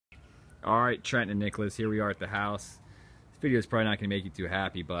All right, Trent and Nicholas, here we are at the house. This video is probably not going to make you too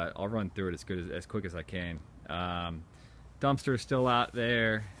happy, but I'll run through it as quick as I can. Dumpster is still out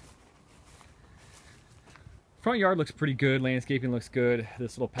there. Front yard looks pretty good. Landscaping looks good.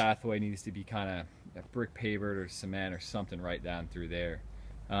 This little pathway needs to be kind of brick pavered or cement or something right down through there.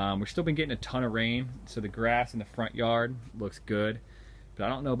 We've still been getting a ton of rain, so the grass in the front yard looks good. But I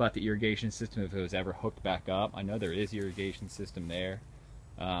don't know about the irrigation system, if it was ever hooked back up. I know there is irrigation system there,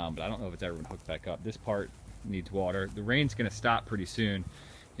 but I don't know if it's ever been hooked back up. This part needs water. The rain's going to stop pretty soon,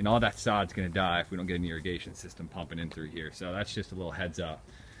 and all that sod's going to die if we don't get an irrigation system pumping in through here. So that's just a little heads up.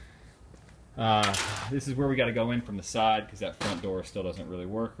 This is where we got to go in from the side because that front door still doesn't really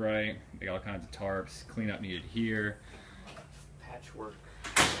work right. They got all kinds of tarps. Cleanup needed here. Patchwork.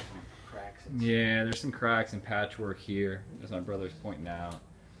 Cracks. Yeah, there's some cracks and patchwork here, as my brother's pointing out.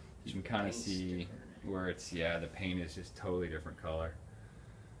 You can kind of see where it's, yeah, the paint is just totally different color.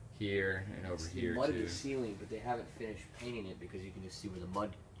 Here and over here muddy too. ceiling, but they haven't finished painting it because you can just see where the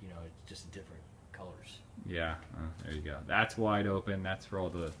mud, you know, it's just different colors. Yeah, there you go. That's wide open. That's where all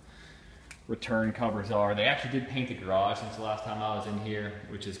the return covers are. They actually did paint the garage since the last time I was in here,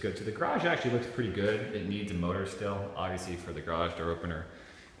 which is good. So the garage actually looks pretty good. It needs a motor still, obviously, for the garage door opener.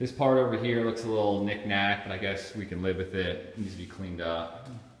 This part over here looks a little knick-knack, but I guess we can live with it. It needs to be cleaned up.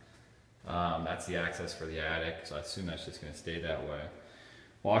 That's the access for the attic, so I assume that's just going to stay that way.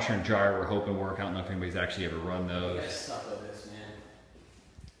 Washer and dryer, we're hoping work. I don't know if anybody's actually ever run those. You got stuck with this, man.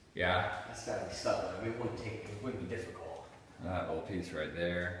 Yeah. That's got to be stuck with it. It wouldn't be difficult. That little piece right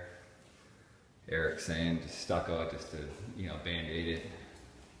there. Eric's saying just stucco just to, you know, band-aid it.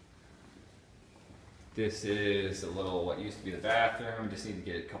 This is a little, what used to be the bathroom. Just need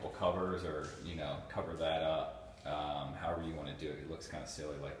to get a couple covers or, you know, cover that up. However you want to do it. It looks kind of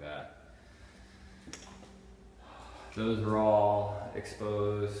silly like that. Those are all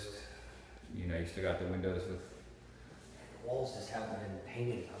exposed. You know, you still got the windows with. The walls just haven't been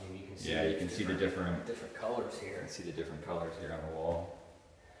painted. I mean, you can see. Yeah, you can see the different colors You here. can see the different colors here on the wall.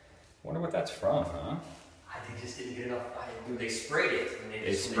 Wonder what that's from, huh? They just didn't get enough. They sprayed it. And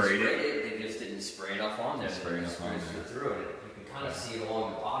They sprayed it? They just didn't spray enough on there. Spray enough on there. Through it. You can kind of see it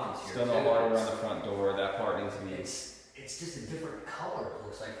along the bottoms here. Still no water around the front door. That part needs to be. It's just a different color. It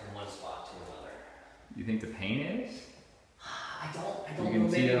looks like from one spot to another. You think the paint is? I don't You know.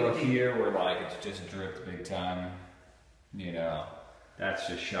 can see it over here where like it's just dripped big time. You know, that's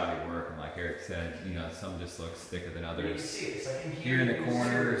just shoddy work. And like Eric said, you know, some just looks thicker than You can others. see it. It's like in Here in the you can see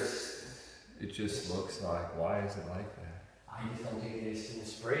corners, it just looks like, why is it like that? I just don't think they just didn't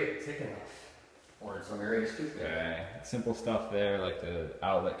spray it thick enough. Or in some areas too thick. Okay, simple stuff there, like the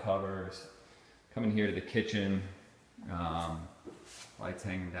outlet covers. Coming here to the kitchen, lights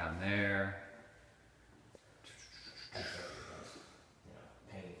hanging down there.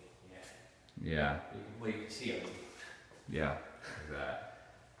 Paint, Yeah, you can see it. yeah, like that.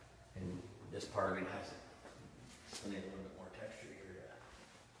 And this part of it has a little bit more texture here.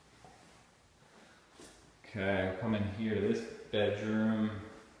 Okay, coming here to this bedroom.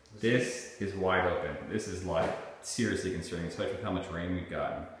 This is wide open. This is like seriously concerning, especially with how much rain we've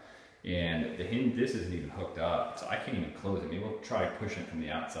gotten. And the hinge, this isn't even hooked up, so I can't even close it. Maybe we'll try pushing it from the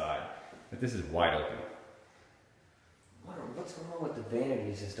outside. But this is wide open. What's going on with the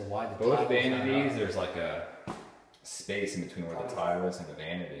vanities as to why the Both tile is not vanities, up? there's like a space in between where the tile is and the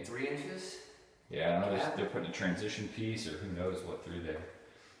vanity. 3 inches? Yeah, I don't know, they're putting a transition piece or who knows what through there.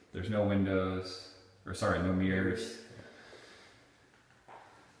 There's no windows, or sorry, no mirrors.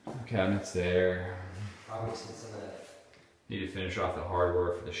 Cabinets there. Probably some of that Need to finish off the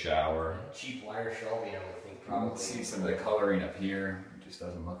hardware for the shower. cheap wire shelving, I would think, You probably. can see some of the coloring up here. It just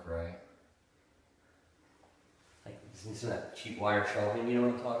doesn't look right. Like some of that cheap wire shelving, you know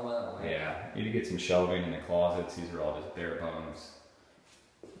what I'm talking about? Like, Yeah, need to get some shelving in the closets. These are all just bare bones.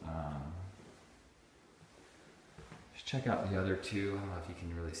 Just check out the other two. I don't know if you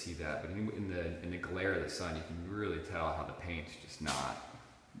can really see that, but in the glare of the sun, you can really tell how the paint's just not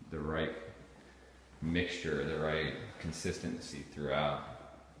the right mixture, the right consistency throughout.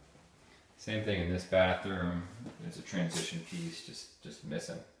 Same thing in this bathroom. There's a transition piece just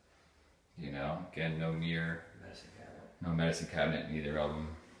missing. You know, again, no mirror, medicine cabinet. no medicine cabinet in either of them.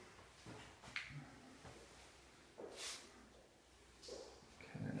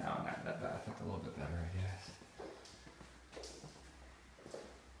 Okay, now that bath looked a little bit better, I guess.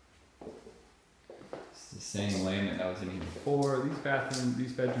 It's the same layment that was in here before. These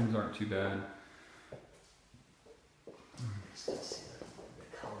bedrooms aren't too bad.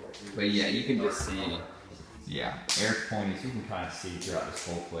 But yeah, you can just see, yeah, Eric pointing, so you can kind of see throughout this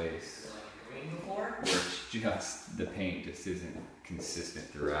whole place. rain before? where it's just, the paint just isn't consistent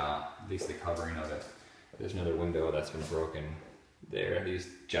throughout, at least the covering of it. There's another window that's been broken there. These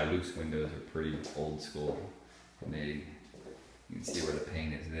Jalous windows are pretty old school. And you can see where the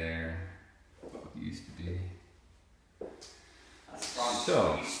paint is there. It used to be. That's the problem.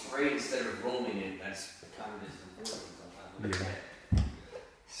 So, You spray instead of rolling it, that's kind of important sometimes. yeah.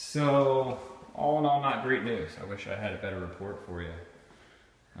 So, all in all, not great news. I wish I had a better report for you.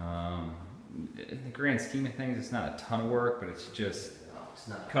 In the grand scheme of things, it's not a ton of work, but it's just No, it's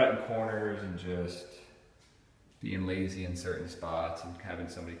not. cutting corners and just being lazy in certain spots and having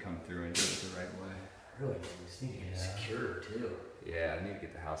somebody come through and do it the right way. Really, man, you just need to get it Yeah. secure too. Yeah, I need to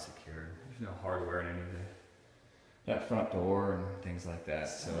get the house secured. There's no hardware in any of that front door and things like that.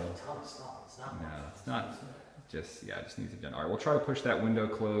 It's So not a ton of stuff. It's not no, much. it's not. Just yeah, it just needs to be done. All right, we'll try to push that window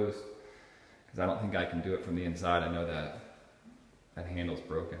closed because I don't think I can do it from the inside. I know that handle's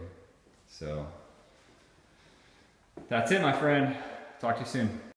broken. So that's it, my friend. Talk to you soon.